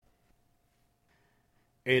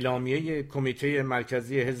اعلامیه کمیته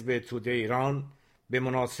مرکزی حزب توده ایران به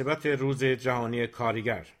مناسبت روز جهانی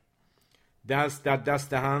کارگر. دست در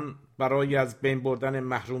دست هم برای از بین بردن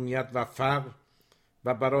محرومیت و فقر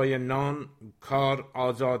و برای نان، کار،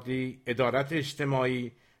 آزادی، عدالت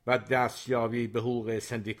اجتماعی و دستیابی به حقوق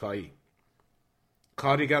سندیکایی.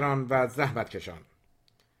 کارگران و زحمتکشان.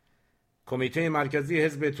 کمیته مرکزی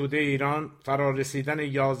حزب توده ایران فرارسیدن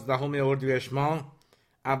 11 اردیبهشت ماه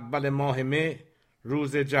اول ماه مه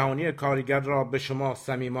روز جهانی کارگر را به شما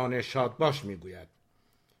صمیمانه شادباش میگوید.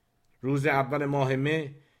 روز اول ماه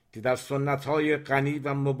مه که در سنت‌های غنی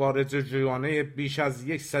و مبارزه جویانه بیش از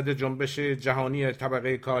 100 جنبش جهانی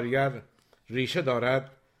طبقه کارگر ریشه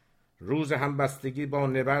دارد، روز همبستگی با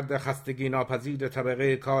نبرد خستگی ناپذیر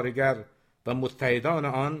طبقه کارگر و متحدان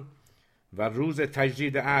آن و روز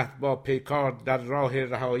تجدید عهد با پیکار در راه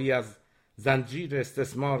رهایی از زنجیر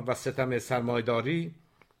استثمار و ستم سرمایه داری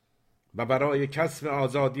و برای کسب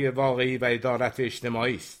آزادی واقعی و عدالت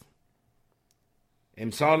اجتماعی است.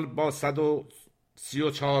 امسال با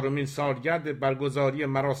 134مین سالگرد برگزاری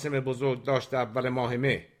مراسم بزرگداشت اول ماه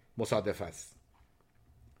مه مصادف است.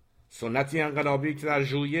 سنتی انقلابی که در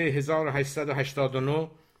ژوئیه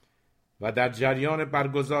 1889 و در جریان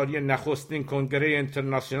برگزاری نخستین کنگره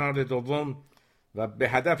اینترنشنال دوم و به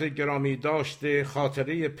هدف گرامی داشت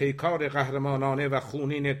خاطره پیکار قهرمانانه و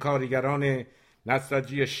خونین کارگران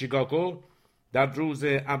نساجی شیکاگو در روز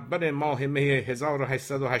اول ماه مه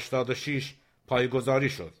 1886 پایگذاری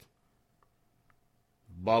شد.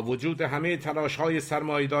 با وجود همه تلاش‌های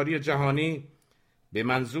سرمایه‌داری جهانی به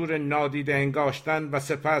منظور نادیده انگاشتن و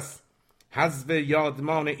سپس حذف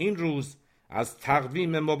یادمان این روز از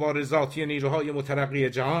تقویم مبارزاتی نیروهای مترقی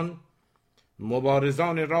جهان،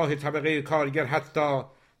 مبارزان راه طبقه کارگر حتی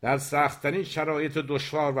در سخت‌ترین شرایط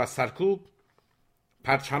دشوار و سرکوب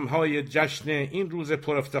پرچم‌های جشن این روز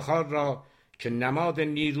پرافتخار را که نماد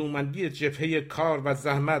نیرومندی جبهه کار و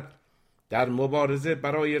زحمت در مبارزه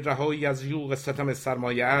برای رهایی از یوغ ستم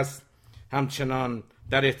سرمایه است همچنان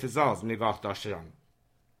در اهتزاز نگاه داشتند.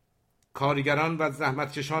 کارگران و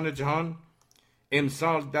زحمتکشان جهان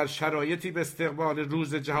امسال در شرایطی به استقبال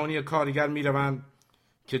روز جهانی کارگر می‌روند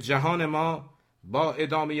که جهان ما با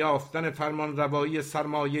ادامه یافتن فرمانروایی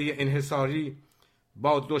سرمایه انحصاری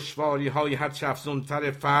با دشواری‌های هرچه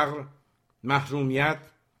افزونتر فقر، محرومیت،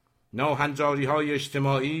 ناهنجاری‌های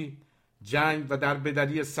اجتماعی، جنگ و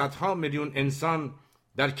دربدری صدها میلیون انسان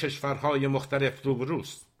در کشورهای مختلف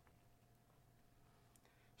روبروست.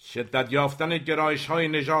 شدت یافتن گرایش‌های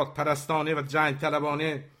نژاد پرستانه و جنگ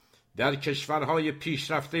طلبانه در کشورهای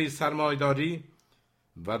پیشرفته سرمایه‌داری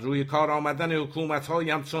و روی کار آمدن حکومت‌های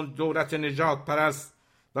همچون دولت نژاد پرست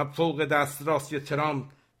و فوق دسترسی ترامپ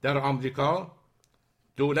در آمریکا،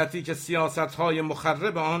 دولتی که سیاست‌های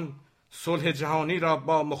مخرب آن صلح جهانی را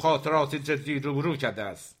با مخاطرات جدی روبرو کرده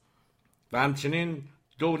است و همچنین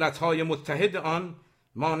دولت‌های متحد آن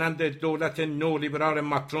مانند دولت نولیبرال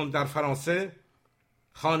ماکرون در فرانسه،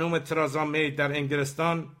 خانم ترزا می در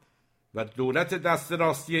انگلستان و دولت دست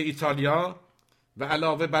راستی ایتالیا و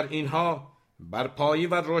علاوه بر اینها برپایی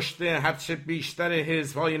و رشد هرچه بیشتر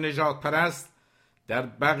حزب‌های نژاد پرست در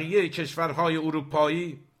بقیه کشورهای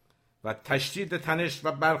اروپایی و تشدید تنش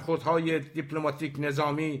و برخوردهای دیپلماتیک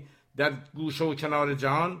نظامی در گوشه و کنار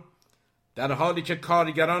جهان، در حالی که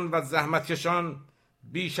کارگران و زحمتکشان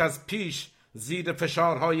بیش از پیش زیر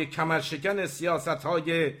فشارهای کمرشکن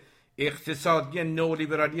سیاستهای اقتصادی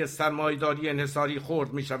نولیبرالی سرمایه‌داری انحصاری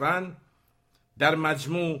خرد می‌شوند، در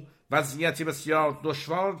مجموع وضعیتی بسیار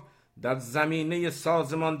دشوار در زمینه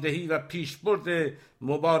سازماندهی و پیشبرد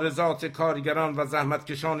مبارزات کارگران و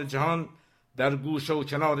زحمتکشان جهان در گوشه و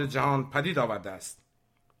کنار جهان پدید آورده است.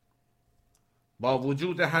 با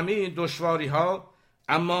وجود همه این دشواری‌ها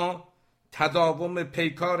اما تداوم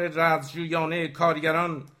پیکار رزمجویانه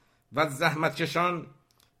کارگران و زحمتکشان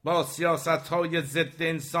با سیاست‌های ضد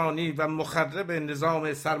انسانی و مخرب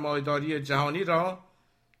نظام سرمایه‌داری جهانی را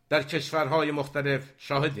در کشورهای مختلف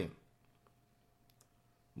شاهدیم.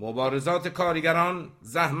 مبارزات کارگران،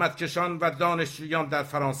 زحمتکشان و دانشجویان در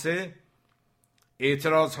فرانسه،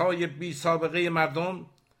 اعتراضهای بی سابقه مردم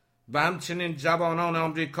و همچنین جوانان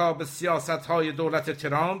آمریکا به سیاست‌های دولت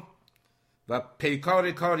ترامپ و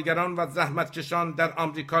پیکار کارگران و زحمتکشان در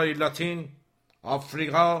آمریکای لاتین،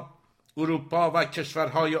 آفریقا، اروپا و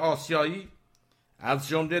کشورهای آسیایی، از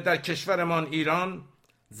جمله در کشورمان ایران،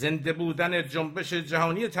 زنده بودن جنبش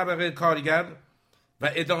جهانی طبقه کارگر و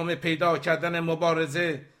ادامه پیدا کردن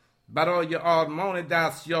مبارزه برای آرمان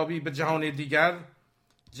دستیابی به جهان دیگر،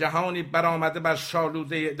 جهانی برآمده بر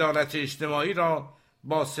شالوده عدالت اجتماعی را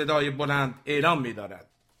با صدای بلند اعلام می‌دارد.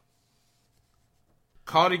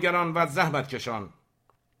 کارگران و زحمتکشان،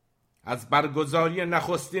 از برگزاری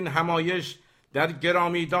نخستین همایش در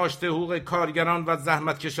گرامی داشت حقوق کارگران و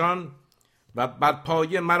زحمتکشان و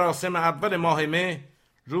برپایی مراسم اول ماه مه،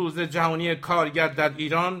 روز جهانی کارگر در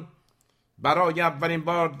ایران، برای اولین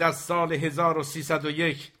بار در سال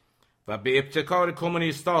 1301 و به ابتکار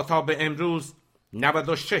کمونیستا تا به امروز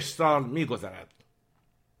 96 سال می‌گذرد.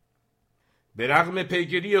 به رغم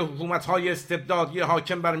پیگیری حکومت‌های استبدادی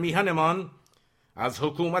حاکم بر میهنمان، از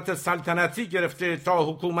حکومت سلطنتی گرفته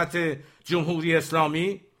تا حکومت جمهوری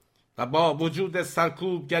اسلامی، و با وجود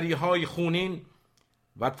سرکوبگری‌های خونین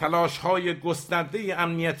و تلاش‌های گسترده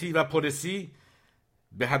امنیتی و پلیسی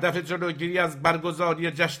به هدف جلوگیری از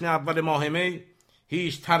برگزاری جشن اول ماه می،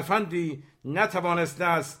 هیچ ترفندی نتوانسته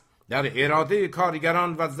است در اراده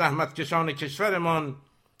کارگران و زحمتکشان کشورمان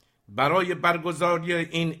برای برگزاری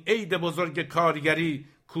این عید بزرگ کارگری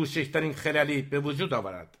کوچکترین خللی به وجود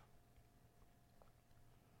آورد.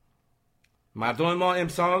 مردم ما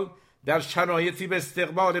امسال در شرایطی به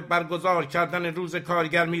استقبال برگزار کردن روز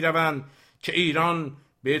کارگر می روند که ایران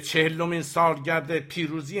به 40مین سالگرد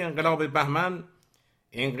پیروزی انقلاب بهمن،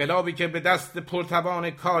 انقلابی که به دست پرتوان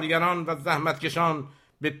کارگران و زحمتکشان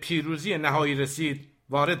به پیروزی نهایی رسید،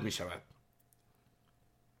 وارد می شود.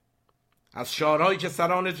 از شعارهایی که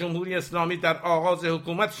سران جمهوری اسلامی در آغاز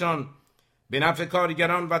حکومتشان به نفع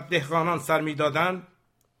کارگران و دهقانان سر می دادند،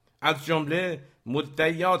 از جمله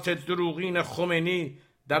مدعیات دروغین خمینی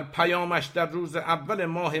در پیامش در روز اول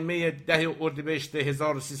ماه می 10 اردیبهشت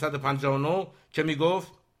 1359 که می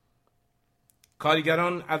گفت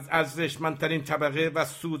کارگران از ارزشمندترین طبقه و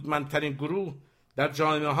سودمندترین گروه در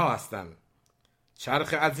جامعه ها هستند.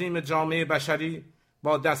 چرخ عظیم جامعه بشری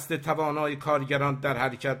با دست توانای کارگران در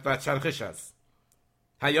حرکت و چرخش است.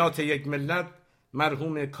 حیات یک ملت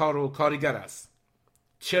مرهون کار و کارگر است.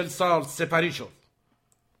 40 سال سپری شد.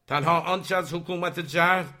 تنها آنچه از حکومت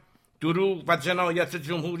جهل، دروغ و جنایت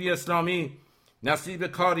جمهوری اسلامی نصیب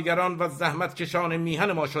کارگران و زحمتکشان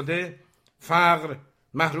میهن ما شده، فقر،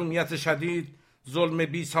 محرومیت شدید، ظلم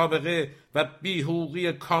بی سابقه و بی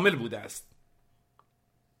حقوقی کامل بوده است.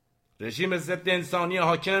 رژیم ضد انسانی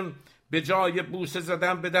حاکم به جای بوسه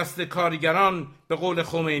زدن به دست کارگران، به قول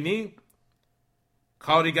خمینی،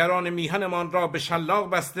 کارگران میهنمان را به شلاق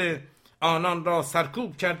بسته، آنان را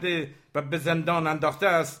سرکوب کرده و به زندان انداخته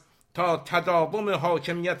است تا تداوم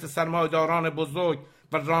حاکمیت سرمایه‌داران بزرگ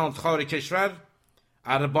و راندخوار کشور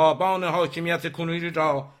اربابان حاکمیت کنونی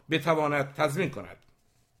را بتواند تضمین کند.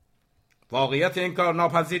 واقعیت این کار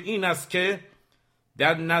ناپذیر این است که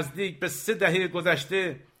در نزدیک به 3 دهه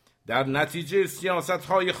گذشته در نتیجه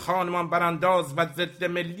سیاست‌های خانمان برانداز و ضد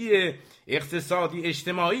ملی اقتصادی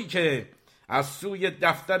اجتماعی که از سوی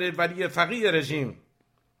دفتر ولی فقیه رژیم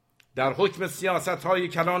در حکم سیاست‌های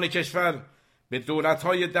کلان کشور به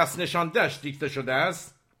دولت‌های دست نشانده‌اش دیکته شده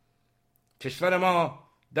است، کشور ما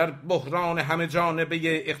در بحران همه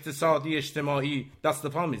جانبه اقتصادی اجتماعی دست و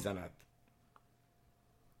پا می‌زند.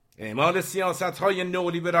 اعمال سیاست‌های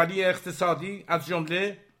نئولیبرالی اقتصادی از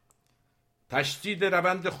جمله تشدید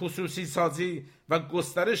روند خصوصی سازی و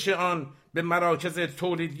گسترش آن به مراکز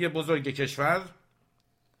تولیدی بزرگ کشور،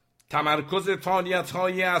 تمرکز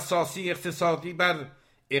فعالیت‌های اساسی اقتصادی بر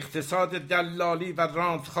اقتصاد دلالی و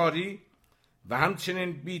راندخواری و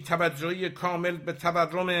همچنین بی‌توجهی کامل به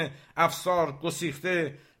تورم افسار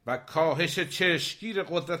گسیخته و کاهش چشمگیر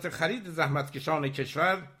قدرت خرید زحمتکشان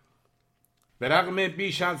کشور، به رغم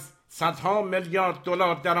بیش از صدها میلیارد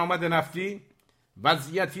دلار درآمد نفتی،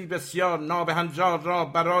 وضعیتی بسیار نابهنجار را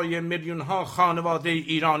برای میلیون‌ها خانواده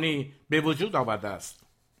ایرانی به وجود آورده است.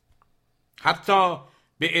 حتی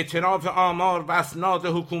به اعتراف آمار و اسناد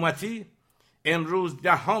حکومتی، امروز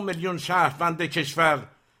 10 میلیون شهروند کشور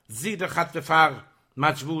زیر خط فقر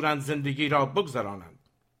مجبورند زندگی را بگذرانند.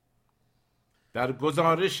 در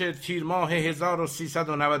گزارش تیر ماه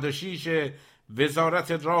 1396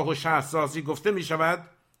 وزارت راه و شهرسازی گفته می شود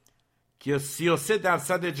که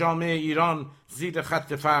 33% جامعه ایران زیر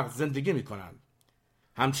خط فقر زندگی می کنند.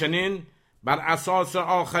 همچنین بر اساس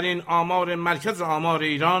آخرین آمار مرکز آمار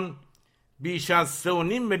ایران، بیش از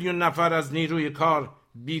 3.5 میلیون نفر از نیروی کار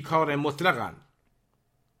بیکار مطلقند.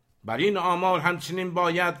 بر این آمار همچنین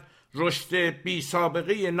باید رشد بی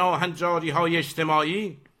سابقه ناهنجاری‌های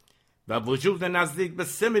اجتماعی و وجود نزدیک به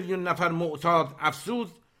 3 میلیون نفر معتاد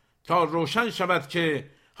افزود تا روشن شود که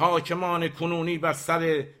حاکمان کنونی بر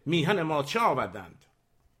سر میهن ما چه آوردند.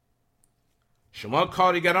 شما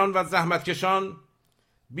کارگران و زحمتکشان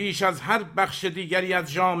بیش از هر بخش دیگری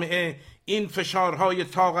از جامعه این فشارهای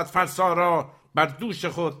طاقت فرسا را بر دوش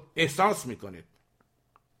خود احساس می‌کنید.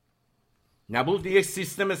 نبود یک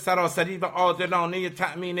سیستم سراسری و عادلانه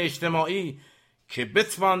تأمین اجتماعی که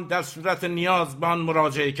بتوان در صورت نیاز به آن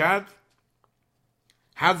مراجعه کرد،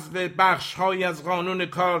 حذف بخش‌هایی از قانون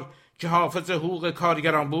کار که حافظ حقوق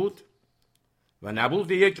کارگران بود و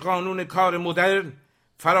نبود یک قانون کار مدرن،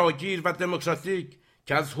 فراگیر و دموکراتیک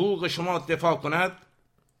که از حقوق شما دفاع کند،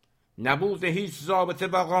 نبود هیچ ضابطه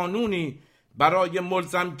و قانونی برای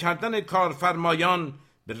ملزم کردن کارفرمایان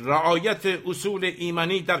به رعایت اصول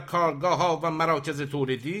ایمنی در کارگاه‌ها و مراکز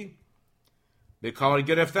تولیدی، به کار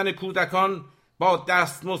گرفتن کودکان با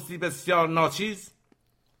دستمزدی بسیار ناچیز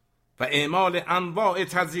و اعمال انواع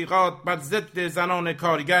تضییقات بر ضد زنان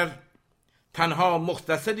کارگر، تنها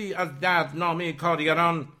مختصری از دردنامه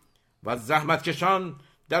کارگران و زحمتکشان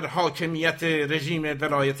در حاکمیت رژیم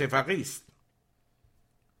ولایت فقیه است.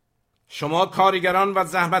 شما کارگران و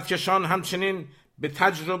زحمتکشان همچنین به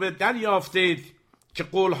تجربه دریافتید که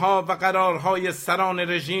قولها و قرارهای سران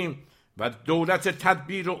رژیم و دولت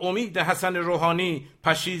تدبیر و امید حسن روحانی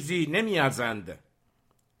پشیزی نمی ارزند.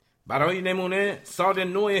 برای نمونه سال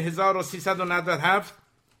 1397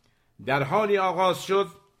 در حالی آغاز شد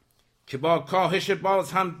که با کاهش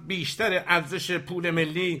باز هم بیشتر ارزش پول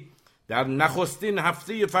ملی در نخستین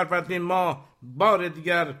هفته فروردین ماه بار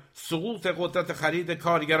دیگر سقوط قدرت خرید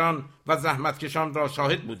کارگران و زحمتکشان را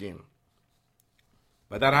شاهد بودیم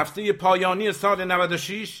و در هفته پایانی سال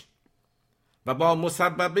 96 و با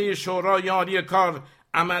مسببه شورای عالی کار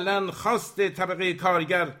عملاً خواست طبقه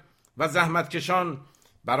کارگر و زحمتکشان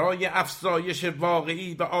برای افزایش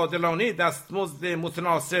واقعی و عادلانه دستمزد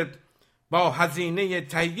متناسب با هزینه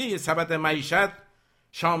تهیه سبد معیشت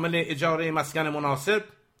شامل اجاره مسکن مناسب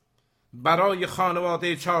برای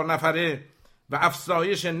خانواده 4 نفره و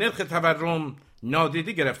افزایش نرخ تورم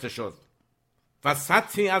نادیده گرفته شد و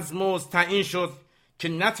سطحی از مزد تعیین شد که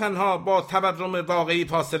نه تنها با تورم واقعی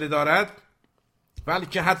فاصله دارد،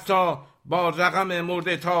 بلکه حتی با رقم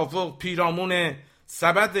مورد توافق پیرامون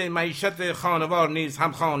سبد معیشت خانوار نیز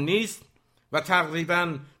همخوان نیست و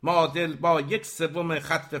تقریباً معادل با 1/3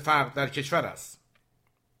 خط فقر در کشور است.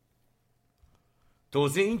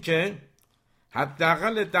 توضیح این که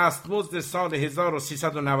حداقل دستمزد سال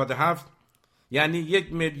 1397 یعنی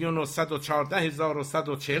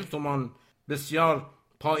 1,114,140 تومان بسیار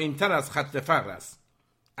پایین‌تر از خط فقر است،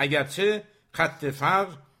 اگرچه خط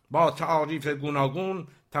فقر با تعاریف گوناگون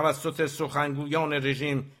توسط سخنگویان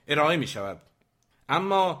رژیم ارائه می شود،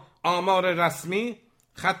 اما آمار رسمی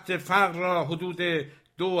خط فقر را حدود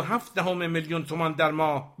 2.7 میلیون تومان در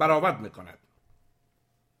ماه برآورد می کند.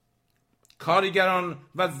 کارگران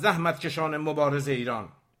و زحمتکشان مبارزه ایران.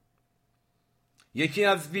 یکی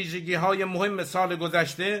از ویژگی‌های مهم سال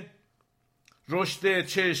گذشته رشد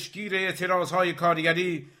چشمگیر اعتراضهای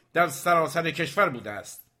کارگری در سراسر کشور بوده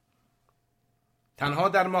است. تنها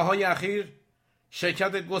در ماه‌های اخیر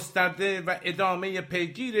شرکت گسترده و ادامه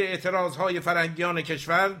پیگیر اعتراضهای فرهنگیان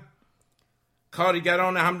کشور،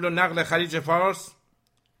 کارگران حمل و نقل خلیج فارس،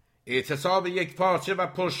 اعتصاب یکپارچه و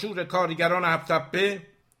پرشور کارگران هفت‌تپه،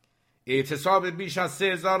 اعتصاب بیش از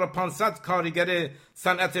 3500 کارگر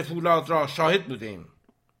صنعت فولاد را شاهد بودیم.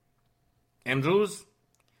 امروز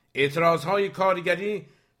اعتراضهای کارگری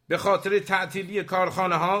به خاطر تعطیلی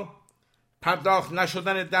کارخانه‌ها، پرداخت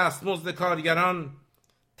نشدن دستمزد کارگران،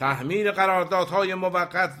 تحمیل قراردادهای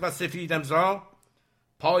موقت و سفید امضا،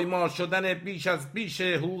 پایمال شدن بیش از بیش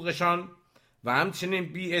حقوقشان و همچنین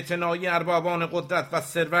بی‌اعتنایی اربابان قدرت و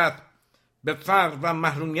ثروت به فقر و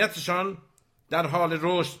محرومیتشان در حال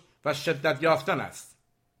رشد و شدت یافتن است.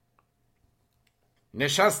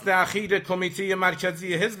 نشست اخیر کمیته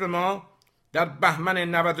مرکزی حزب ما در بهمن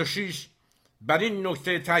 96 بر این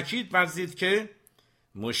نکته تاکید ورزید که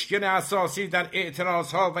مشکل اساسی در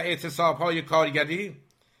اعتراضها و اعتصابهای کارگری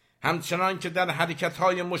همچنان که در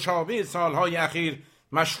حرکت‌های مشابه سالهای اخیر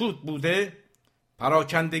مشهود بوده،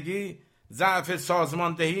 پراکندگی، ضعف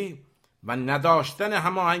سازماندهی و نداشتن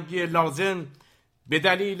هماهنگی لازم به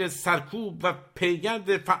دلیل سرکوب و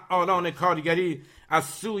پیگرد فعالان کارگری از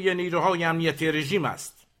سوی نیروهای امنیتی رژیم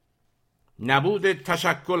است. نبود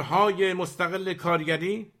تشکل‌های مستقل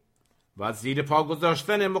کارگری و زیر پا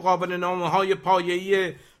گذاشتن مقابله‌نامه‌های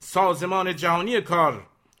پایه‌ای سازمان جهانی کار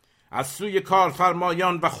از سوی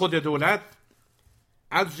کارفرمایان و خود دولت،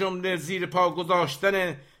 از جمله زیر پا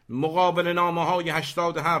گذاشتن مقابله‌نامه‌های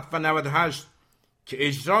 87 و 98 که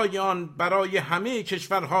اجرای آن برای همه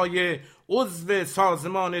کشورهای عضو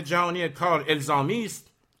سازمان جهانی کار الزامی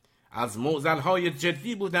است، از معضل‌های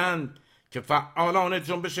جدی بودند که فعالان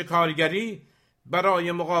جنبش کارگری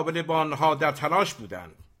برای مقابله با آنها در تلاش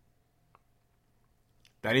بودند.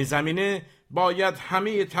 در این زمینه باید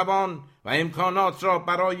همه توان و امکانات را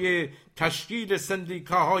برای تشکیل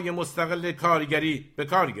سندیکاهای مستقل کارگری به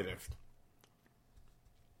کار گرفت.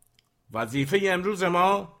 وظیفه امروز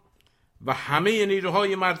ما و همه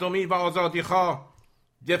نیروهای مردمی و آزادیخواه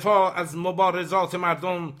دفاع از مبارزات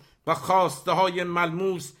مردم و خواسته های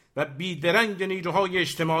ملموس و بیدرنگ نیروهای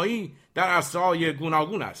اجتماعی در عرصه‌های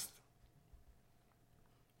گوناگون است.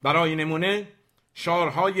 برای نمونه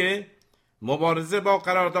شعارهای مبارزه با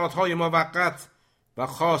قراردادهای موقت و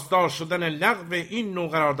خواستار شدن لغو این نوع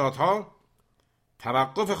قراردادها،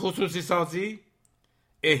 توقف خصوصی سازی،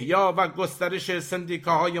 احیا و گسترش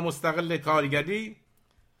سندیکاهای مستقل کارگری،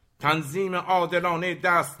 تنظیم عادلانه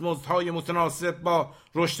دستمزدهای متناسب با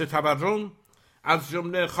رشد تورم، از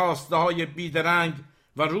جمله خواسته‌های بیدرنگ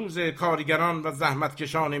و روز کارگران و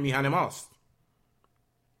زحمتکشان میهن ماست.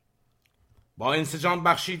 با انسجام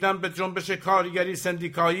بخشیدن به جنبش کارگری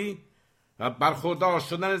سندیکایی و برخوردار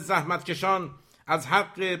شدن زحمتکشان از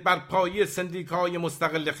حق برپایی سندیکاهای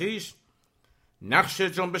مستقل خویش، نقش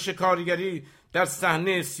جنبش کارگری در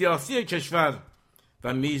صحنه سیاسی کشور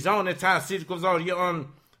و میزان تأثیرگذاری آن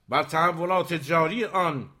بر تحولات جاری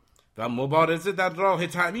آن و مبارزه در راه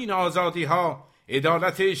تأمین آزادی‌ها،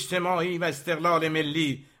 عدالت اجتماعی و استقلال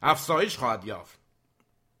ملی افزایش خواهد یافت.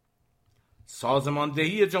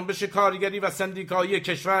 سازماندهی جنبش کارگری و سندیکایی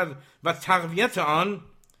کشور و تقویت آن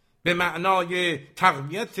به معنای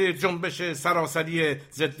تقویت جنبش سراسری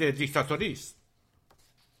ضد دیکتاتوری است.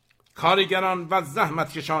 کارگران و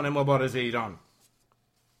زحمتکشان مبارزه ایران،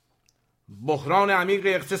 بحران عمیق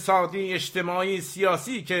اقتصادی، اجتماعی،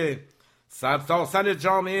 سیاسی که سرتاسر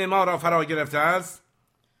جامعه ما را فرا گرفته است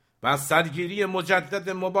و سرگیری مجدد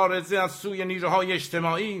مبارزه از سوی نیروهای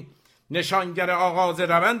اجتماعی نشانگر آغاز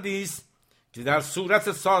روندی است که در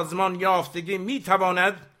صورت سازمان یافتگی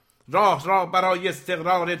میتواند راه را برای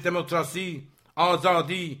استقرار دموکراسی،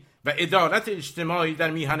 آزادی و عدالت اجتماعی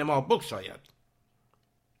در میهن ما بگشاید.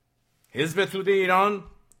 حزب توده ایران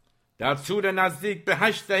در طول نزدیک به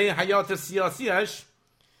 8 دهه حیات سیاسیش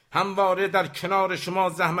همواره در کنار شما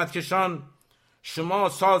زحمتکشان، شما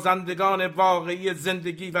سازندگان واقعی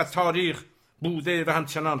زندگی و تاریخ بوده و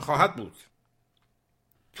همچنان خواهد بود.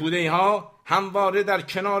 توده ها همواره در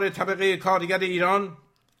کنار طبقه کارگر ایران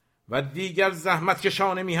و دیگر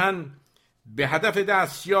زحمتکشان میهن به هدف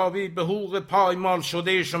دستیابی به حقوق پایمال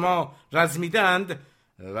شده شما رزمیدند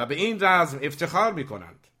و به این رزم افتخار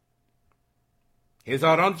میکنند.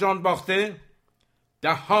 هزاران جان باخته،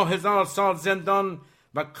 10,000 سال زندان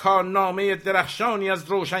و کارنامه درخشانی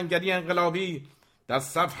از روشنگری انقلابی در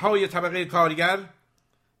صفهای طبقه کارگر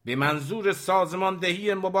به منظور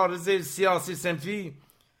سازماندهی مبارزه سیاسی صنفی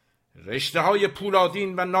رشته‌های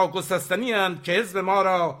پولادین و ناگسستنی اند که حزب ما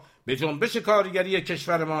را به جنبش کارگری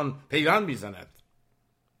کشورمان پیوند می‌زند.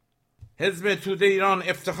 حزب توده ایران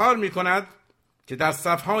افتخار می‌کند که در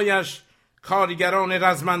صف‌هایش کارگران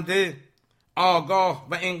رزمنده، آگاه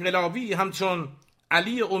و انقلابی همچون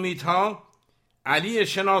علی امیدها، علی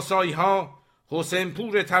شناسایی‌ها، حسین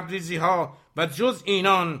پور تبریزی‌ها و جز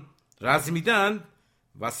اینان رزمیدند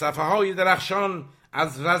و صفحه‌های درخشان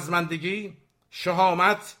از رزمندگی،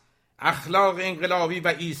 شهامت، اخلاق انقلابی و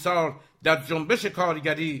ایثار در جنبش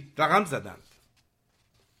کارگری رقم زدند.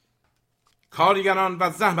 کارگران و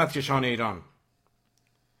زحمتکشان ایران،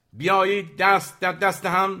 بیایید دست در دست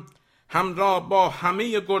هم همراه با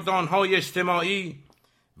همه گردانهای اجتماعی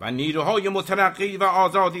و نیروهای مترقی و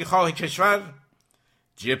آزادی خواه کشور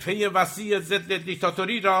جبهه وسیع ضد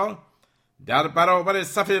دیکتاتوری را در برابر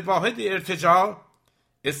صف واحد ارتجاع،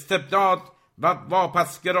 استبداد و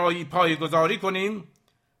واپسگرایی پایه‌گذاری کنیم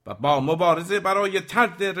و با مبارزه برای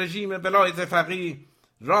طرد رژیم ولایت فقیه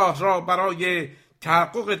راه را برای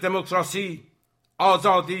تحقق دموکراسی،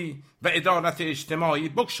 آزادی و عدالت اجتماعی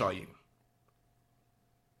بگشاییم.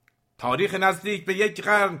 تاریخ نزدیک به 1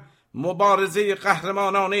 قرن مبارزه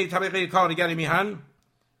قهرمانانه طبقه کارگر میهن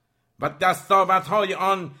و دستاوردهای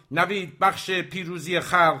آن نوید بخش پیروزی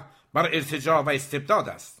خلق بر ارتجاع و استبداد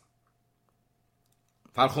است.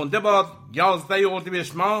 فرخنده باد 11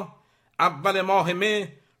 اردیبهشت ماه، اول ماه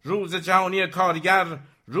مه، روز جهانی کارگر،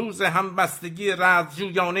 روز همبستگی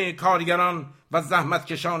جویانه کارگران و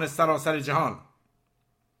زحمتکشان سراسر جهان.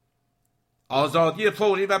 آزادی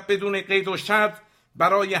فوری و بدون قید و شرط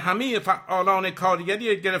برای همه فعالان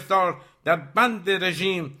کارگری گرفتار در بند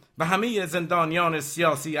رژیم و همه زندانیان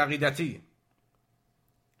سیاسی عقیدتی.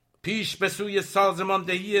 پیش به سوی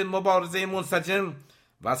سازماندهی مبارزه منسجم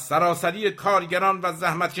و سراسری کارگران و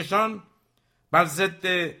زحمتکشان بر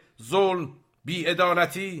ضد ظلم،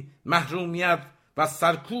 بی‌عدالتی، محرومیت و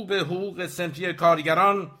سرکوب حقوق صنفی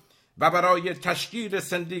کارگران و برای تشکیل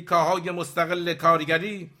سندیکاهای مستقل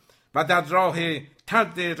کارگری و در راه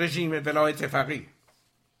طرد رژیم ولایت فقیه.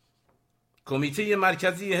 کمیته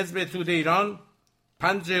مرکزی حزب توده ایران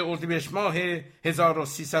 5 اردیبهشت ماه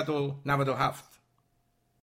 1397.